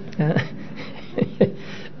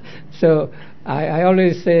 So I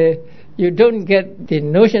always say you don't get the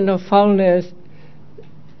notion of foulness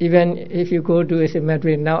even if you go to a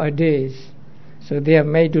cemetery nowadays. So they are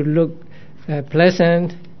made to look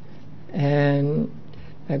pleasant and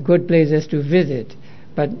good places to visit.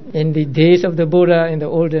 But in the days of the Buddha, in the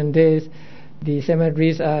olden days, the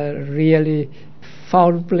cemeteries are really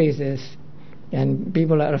foul places. and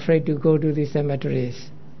people are afraid to go to the cemeteries.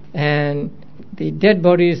 And the dead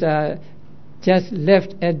bodies are just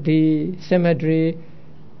left at the cemetery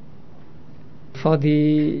for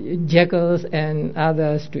the jackals and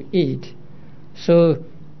others to eat. So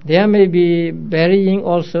there may be burying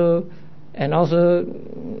also, and also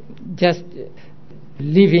just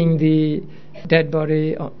leaving the dead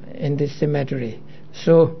body in the cemetery.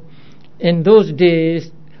 So in those days,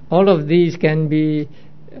 all of these can be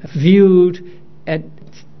viewed at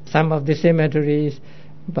some of the cemeteries,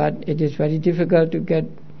 but it is very difficult to get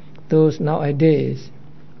those nowadays.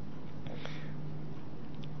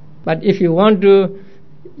 But if you want to,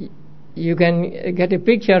 you can get a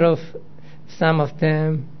picture of some of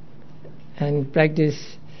them and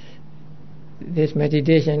practice this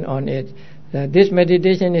meditation on it. This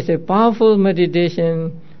meditation is a powerful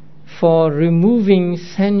meditation for removing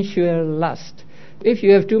sensual lust. If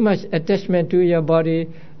you have too much attachment to your body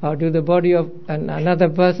or to the body of another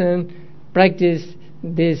person, practice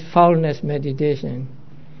this foulness meditation.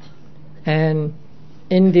 And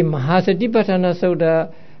in the Mahasatipatthana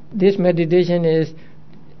Sutta, this meditation is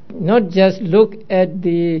not just look at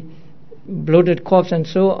the bloated corpse and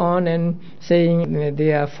so on and saying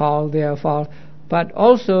they are foul, but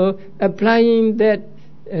also applying that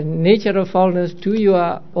nature of foulness to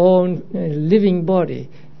your own living body.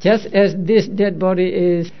 Just as this dead body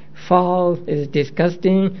is foul, is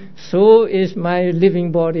disgusting, so is my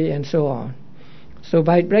living body, and so on. So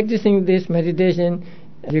by practicing this meditation,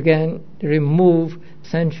 you can remove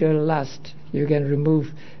sensual lust, you can remove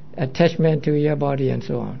attachment to your body, and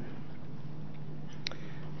so on.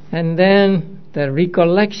 And then the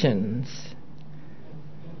recollections.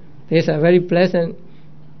 These are very pleasant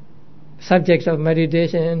subjects of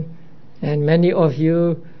meditation, and many of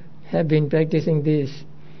you have been practicing this.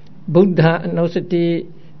 Buddha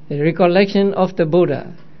Nusati, recollection of the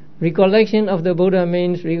Buddha. Recollection of the Buddha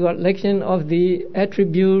means recollection of the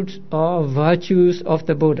attributes or virtues of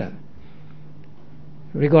the Buddha.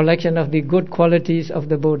 Recollection of the good qualities of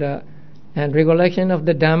the Buddha. And recollection of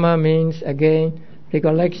the Dhamma means, again,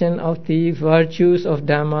 recollection of the virtues of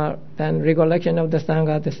Dhamma. And recollection of the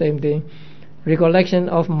Saṅgaha, the same thing. Recollection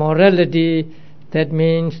of morality, that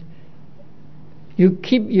means you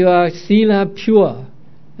keep your sila pure,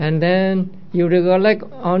 and then you recollect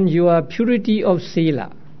on your purity of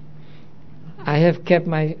sila. I have kept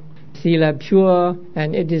my sila pure,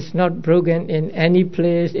 and it is not broken in any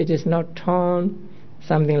place, it is not torn,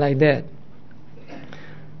 something like that.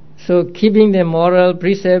 So keeping the moral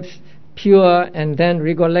precepts pure and then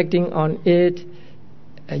recollecting on it,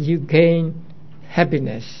 you gain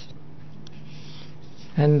happiness.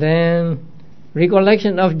 And then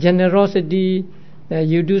recollection of generosity,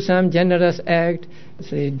 you do some generous act,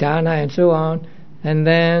 say dana and so on, and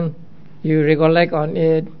then you recollect on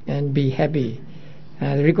it and be happy.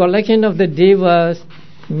 Recollection of the devas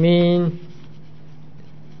mean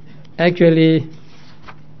actually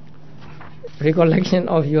recollection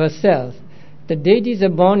of yourself. The deities are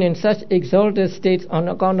born in such exalted states on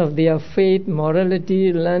account of their faith,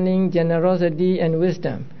 morality, learning, generosity, and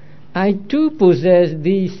wisdom. I too possess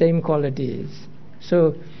these same qualities.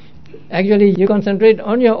 So actually you concentrate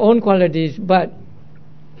on your own qualities, but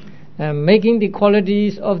making the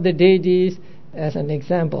qualities of the deities as an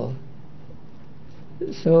example.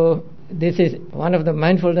 So this is one of the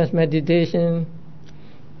mindfulness meditation,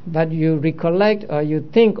 but you recollect or you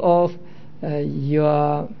think of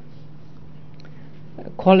your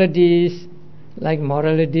qualities like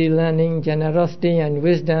morality, learning, generosity, and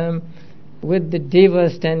wisdom, with the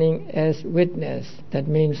devas standing as witness. That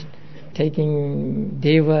means taking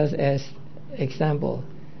devas as example.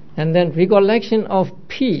 And then recollection of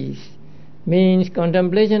peace means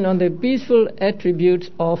contemplation on the peaceful attributes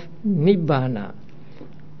of Nibbana.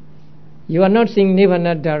 You are not seeing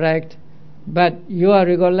Nibbana direct, but you are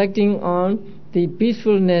recollecting on the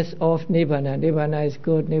peacefulness of Nibbana. Nibbana is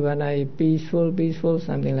good, Nibbana is peaceful,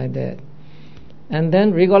 something like that. And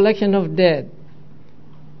then recollection of death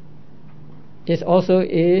is also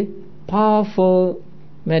a powerful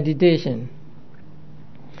meditation.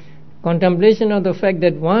 Contemplation of the fact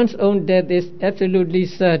that one's own death is absolutely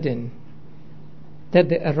certain, that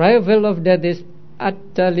the arrival of death is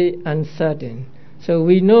utterly uncertain. So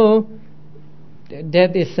we know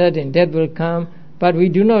death is certain, death will come, but we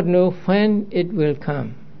do not know when it will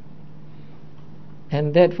come.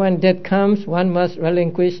 And that when death comes, one must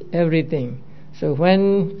relinquish everything. So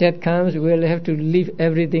when death comes, we will have to leave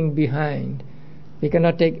everything behind. We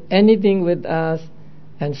cannot take anything with us,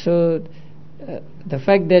 and so the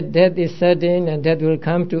fact that death is certain and death will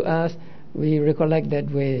come to us, we recollect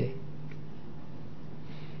that way.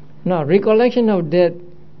 Now, recollection of death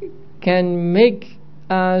can make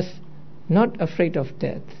us not afraid of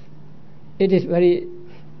death. It is very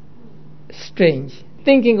strange.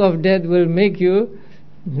 Thinking of death will make you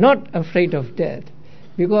not afraid of death,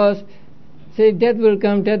 because say death will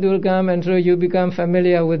come, and so you become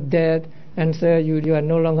familiar with death, and so you are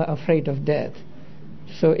no longer afraid of death.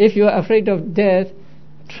 So if you are afraid of death,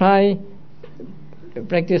 try the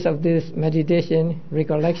practice of this meditation,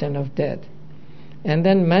 recollection of death. And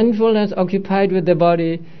then mindfulness occupied with the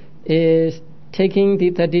body is taking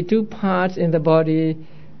the 32 parts in the body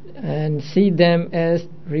and see them as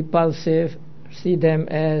repulsive, see them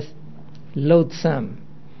as loathsome.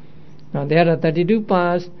 Now there are 32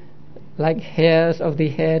 parts like hairs of the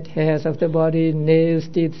head, hairs of the body, nails,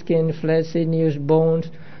 teeth, skin, flesh, sinews, bones,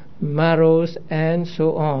 marrows, and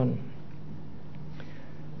so on.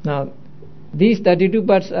 Now these 32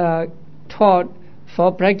 parts are taught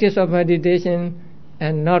for practice of meditation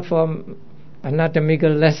and not for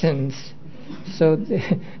anatomical lessons. So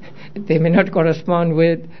they may not correspond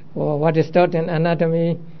with what is taught in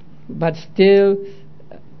anatomy, but still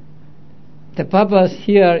the purpose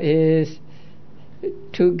here is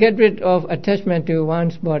to get rid of attachment to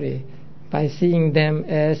one's body by seeing them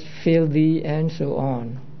as filthy and so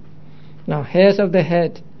on. Now hairs of the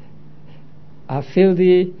head are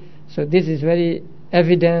filthy, so this is very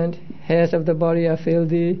evident. Hairs of the body are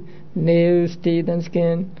filthy, nails, teeth and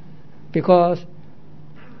skin, because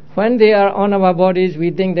when they are on our bodies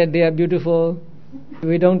we think that they are beautiful,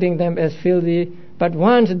 we don't think them as filthy, but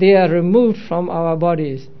once they are removed from our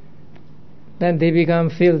bodies, then they become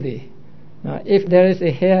filthy. Now if there is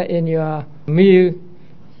a hair in your meal,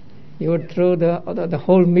 you would throw the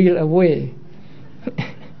whole meal away.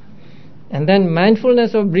 And then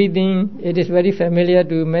mindfulness of breathing, it is very familiar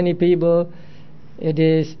to many people. It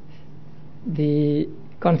is the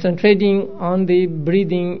concentrating on the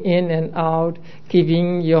breathing in and out,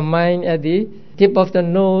 keeping your mind at the tip of the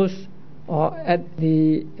nose or at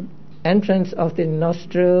the entrance of the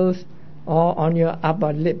nostrils or on your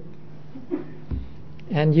upper lip.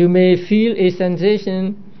 And you may feel a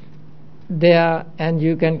sensation there, and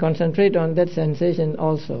you can concentrate on that sensation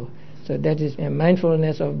also. So that is a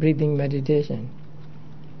mindfulness of breathing meditation.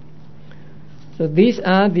 So these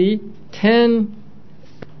are the 10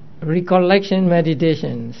 recollection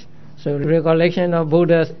meditations. So recollection of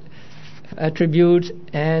Buddha's attributes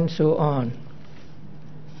and so on.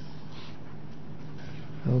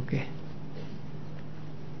 Okay.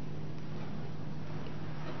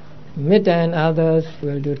 Metta and others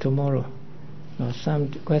will do tomorrow. Now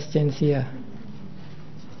some questions here.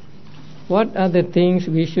 What are the things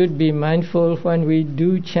we should be mindful when we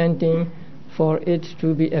do chanting for it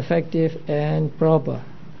to be effective and proper?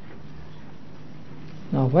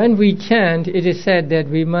 Now when we chant, it is said that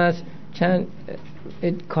we must chant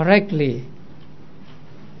it correctly,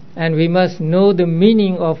 and we must know the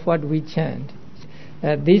meaning of what we chant.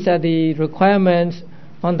 These are the requirements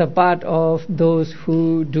on the part of those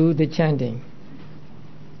who do the chanting.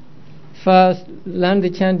 First, learn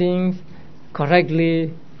the chanting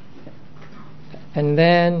correctly, and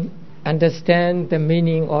then understand the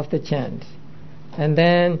meaning of the chant, and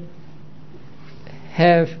then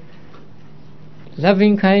have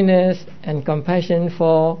loving kindness and compassion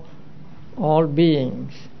for all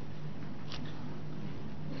beings.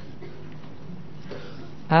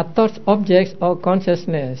 Are thoughts objects or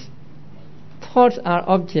consciousness? Thoughts are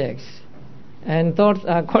objects and thoughts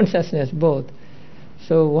are consciousness both.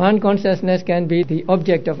 So one consciousness can be the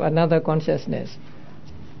object of another consciousness.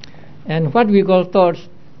 And what we call thoughts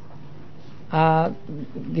are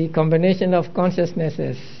the combination of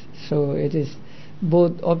consciousnesses. So it is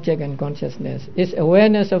both object and consciousness. Is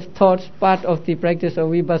awareness of thoughts part of the practice of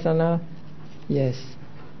Vipassana? Yes.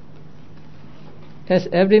 Has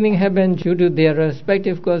everything happened due to their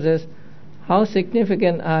respective causes? How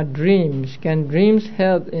significant are dreams? Can dreams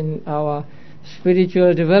help in our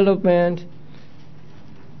spiritual development?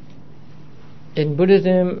 In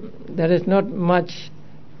Buddhism, there is not much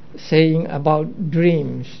saying about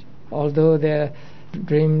dreams, although their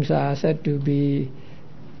dreams are said to be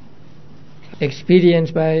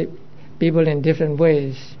experienced by people in different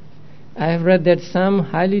ways. I have read that some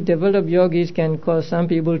highly developed yogis can cause some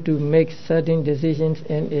people to make certain decisions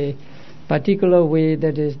in a particular way,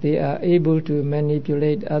 that is, they are able to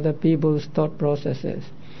manipulate other people's thought processes.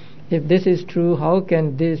 If this is true, how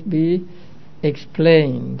can this be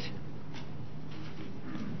explained?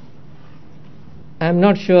 I'm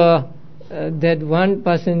not sure that one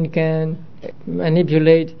person can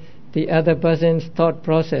manipulate the other person's thought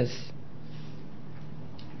process,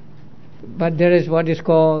 but there is what is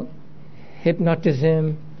called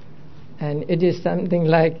hypnotism, and it is something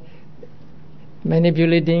like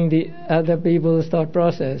manipulating the other people's thought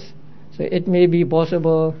process. So it may be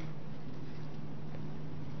possible.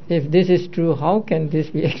 If this is true, how can this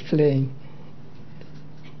be explained?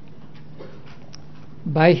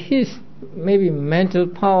 By his maybe mental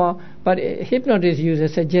power, but hypnotist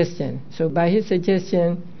uses suggestion. So by his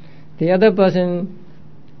suggestion, the other person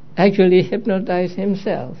actually hypnotized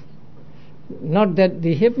himself. Not that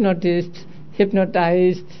the hypnotist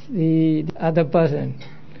hypnotized the other person.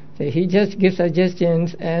 So he just gives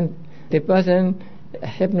suggestions and the person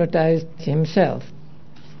hypnotized himself.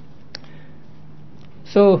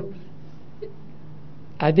 So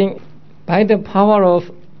I think by the power of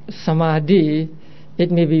samadhi,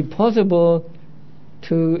 it may be possible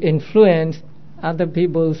to influence other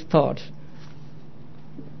people's thoughts.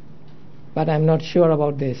 But I'm not sure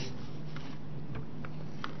about this.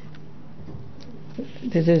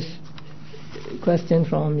 This is a question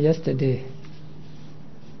from yesterday.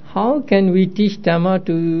 How can we teach Dhamma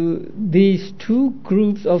to these two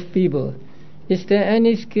groups of people? Is there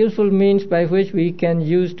any skillful means by which we can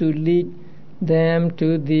use to lead them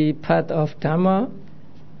to the path of Dhamma?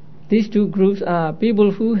 These two groups are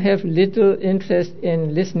people who have little interest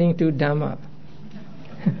in listening to Dhamma.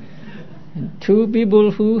 Two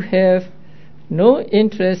people who have no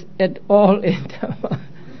interest at all in Dhamma.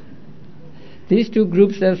 These two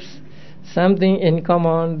groups have something in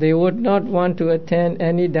common. They would not want to attend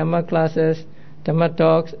any Dhamma classes, Dhamma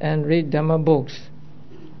talks, and read Dhamma books.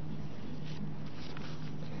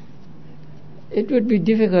 It would be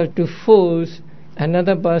difficult to force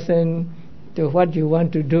another person to what you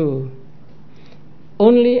want to do.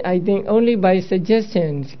 I think only by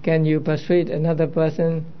suggestions can you persuade another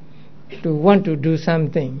person to want to do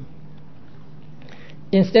something.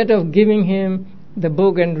 Instead of giving him the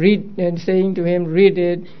book and saying to him, read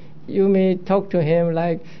it, you may talk to him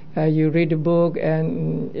like you read a book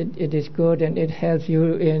and it is good and it helps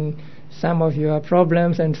you in some of your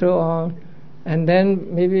problems and so on. And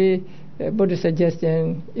then maybe put a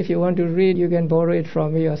suggestion, if you want to read, you can borrow it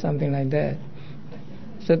from me or something like that.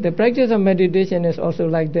 So the practice of meditation is also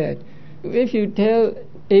like that. If you tell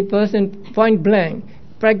a person point blank,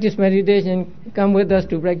 practice meditation, come with us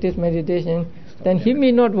to practice meditation, then he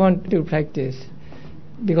may not want to practice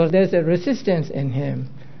because there's a resistance in him.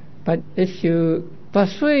 But if you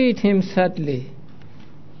persuade him subtly,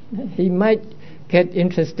 he might get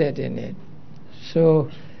interested in it.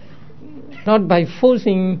 So not by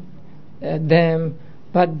forcing them,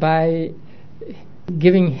 but by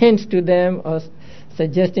giving hints to them or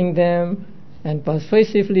suggesting them and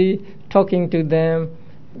persuasively talking to them,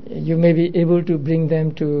 you may be able to bring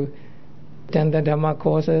them to attend the Dhamma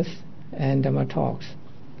courses and Dhamma talks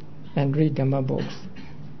and read Dhamma books.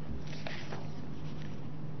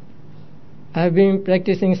 I've been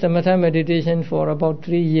practicing Samatha meditation for about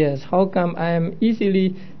 3 years. How come I am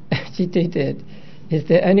easily agitated? Is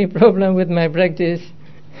there any problem with my practice?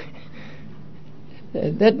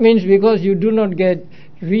 That means because you do not get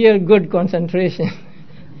real good concentration.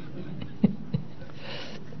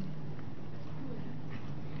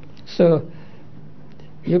 So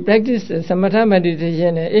you practice Samatha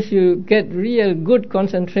meditation, and if you get real good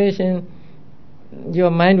concentration, your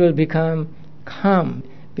mind will become calm,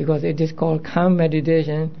 because it is called calm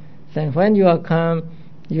meditation. Then when you are calm,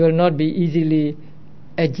 you will not be easily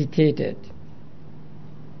agitated.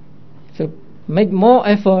 So make more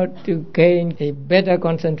effort to gain a better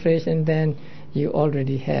concentration than you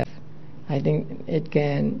already have. I think it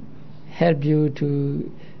can help you to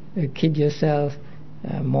keep yourself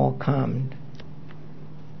more calm.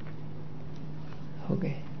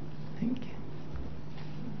 Okay, thank you.